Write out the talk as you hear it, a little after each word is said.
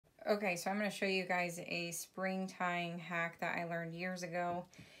Okay, so I'm going to show you guys a spring tying hack that I learned years ago.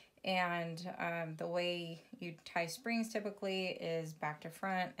 And the way you tie springs typically is back to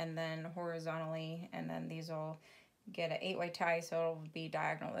front and then horizontally, and then these will get an 8-way tie, so it'll be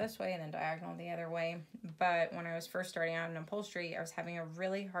diagonal this way and then diagonal the other way. But when I was first starting out in upholstery, I was having a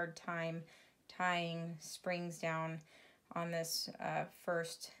really hard time tying springs down on this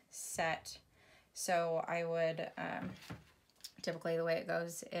first set. So I would, typically the way it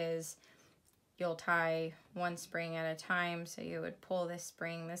goes is you'll tie one spring at a time. So you would pull this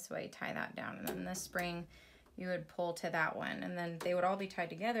spring this way, tie that down, and then this spring you would pull to that one, and then they would all be tied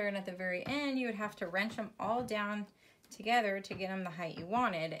together, and at the very end you would have to wrench them all down together to get them the height you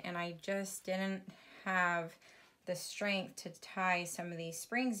wanted. And I just didn't have the strength to tie some of these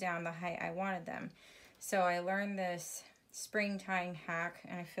springs down the height I wanted them. So I learned this spring tying hack,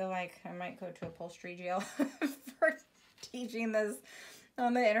 and I feel like I might go to upholstery jail for teaching this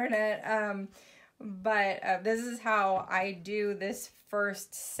on the internet. But this is how I do this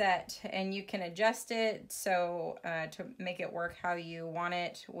first set, and you can adjust it so to make it work how you want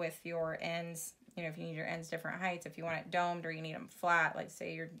it with your ends. You know, if you need your ends different heights, if you want it domed or you need them flat, like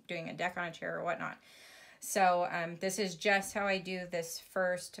say you're doing a deck on a chair or whatnot. So this is just how I do this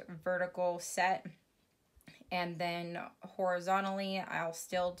first vertical set. And then horizontally, I'll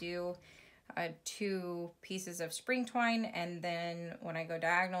still do 2 pieces of spring twine, and then when I go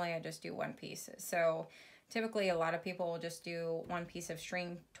diagonally, I just do 1 piece. So typically a lot of people will just do 1 piece of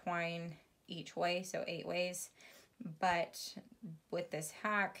string twine each way, so 8 ways. But with this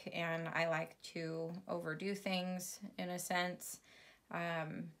hack, and I like to overdo things in a sense,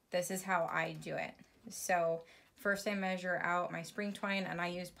 this is how I do it. So first I measure out my spring twine, and I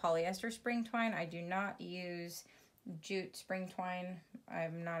use polyester spring twine. I do not use jute spring twine.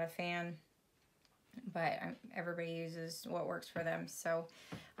 I'm not a fan, but everybody uses what works for them. So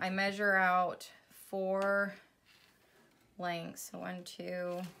I measure out 4 lengths. 1,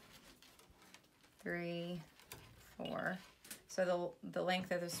 2, 3, 4. So the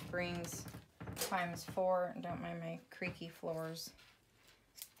length of the springs times 4. Don't mind my creaky floors.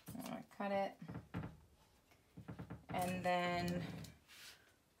 I'm gonna cut it. And then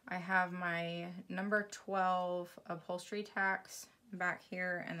I have my number 12 upholstery tacks back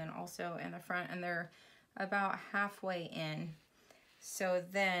here, and then also in the front, and they're about halfway in. So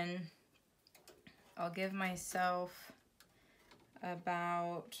then I'll give myself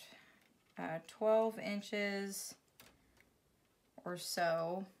about 12 inches or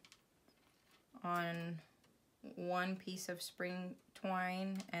so on one piece of spring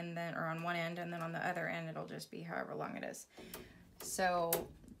twine, and then, or on one end, and then on the other end it'll just be however long it is. So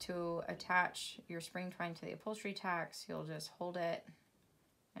to attach your spring twine to the upholstery tacks, you'll just hold it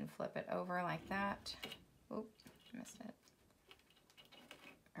and flip it over like that. Oop, missed it.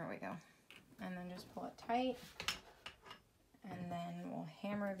 There we go. And then just pull it tight, and then we'll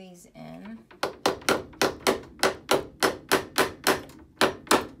hammer these in.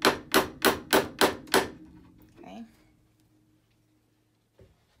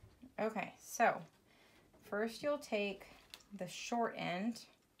 Okay, so first you'll take the short end,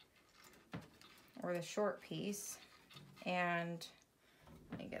 or the short piece, and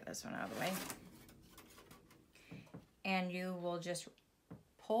let me get this one out of the way. And you will just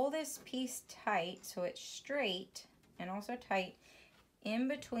pull this piece tight so it's straight and also tight in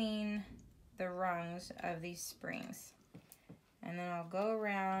between the rungs of these springs. And then I'll go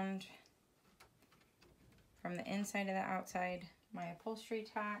around from the inside to the outside my upholstery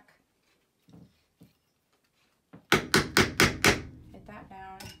tack. Hit that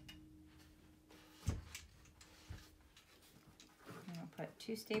down. And I'll put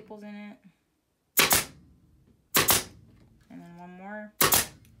 2 staples in it. And then 1 more.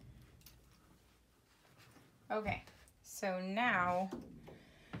 Okay, so now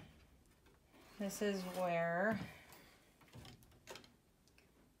this is where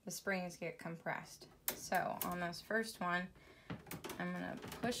the springs get compressed. So on this first one, I'm gonna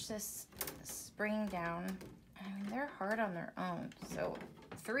push this spring down. I mean, they're hard on their own. So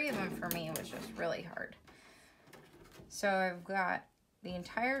 3 of them for me was just really hard. So I've got the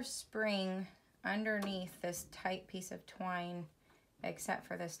entire spring underneath this tight piece of twine, except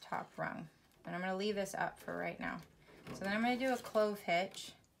for this top rung. And I'm gonna leave this up for right now. So then I'm gonna do a clove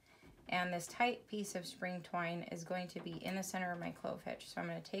hitch, and this tight piece of spring twine is going to be in the center of my clove hitch. So I'm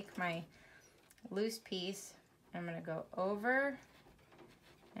gonna take my loose piece, I'm gonna go over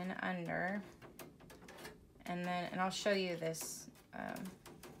and under, and then, and I'll show you this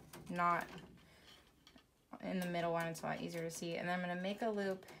knot in the middle one, it's a lot easier to see. And then I'm gonna make a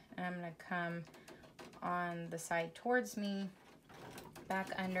loop, and I'm gonna come on the side towards me, back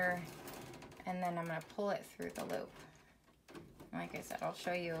under, and then I'm going to pull it through the loop. Like I said, I'll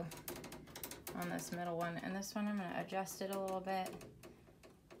show you on this middle one, and this one I'm going to adjust it a little bit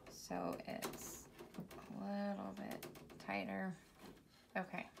so it's a little bit tighter.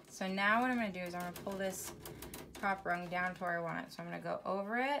 Okay, so now what I'm going to do is I'm going to pull this top rung down to where I want it. So I'm going to go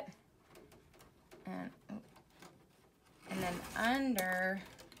over it and then under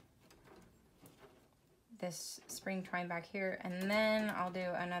this spring twine back here, and then I'll do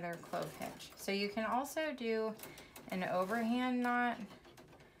another clove hitch. So you can also do an overhand knot,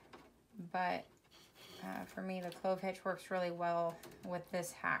 but for me the clove hitch works really well with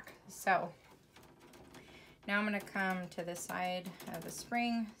this hack. So now I'm going to come to the side of the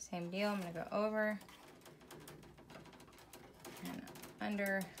spring, same deal. I'm going to go over and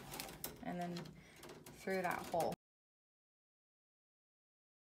under and then through that hole.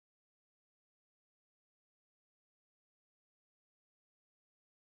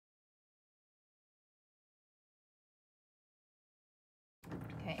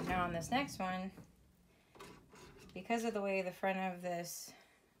 Okay, now on this next one, because of the way the front of this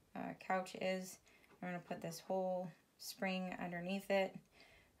couch is, I'm going to put this whole spring underneath it.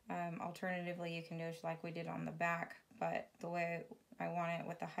 Alternatively, you can do it like we did on the back, but the way I want it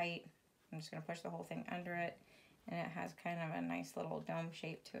with the height, I'm just going to push the whole thing under it, and it has kind of a nice little dome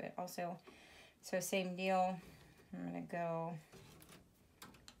shape to it also. So same deal, I'm going to go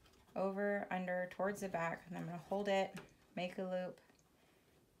over, under, towards the back, and I'm going to hold it, make a loop,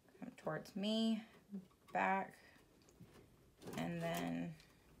 come towards me, back, and then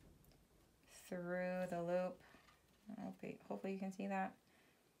through the loop. Hopefully you can see that.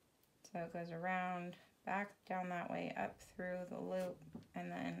 So it goes around, back, down that way, up through the loop, and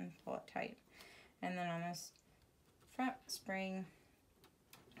then pull it tight. And then on this front spring,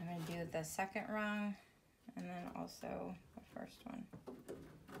 I'm going to do the second rung, and then also the first one.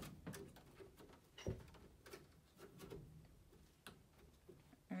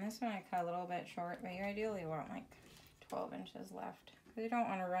 And this one I cut a little bit short, but you ideally want like 12 inches left, because you don't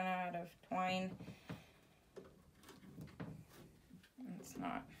want to run out of twine. It's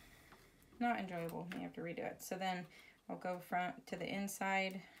not enjoyable. You have to redo it. So then I'll go front to the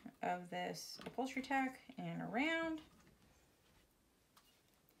inside of this upholstery tack and around.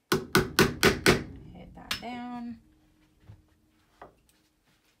 Hit that down.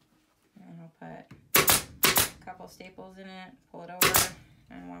 And I'll put a couple staples in it, pull it over,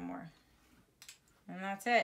 and one more. And that's it.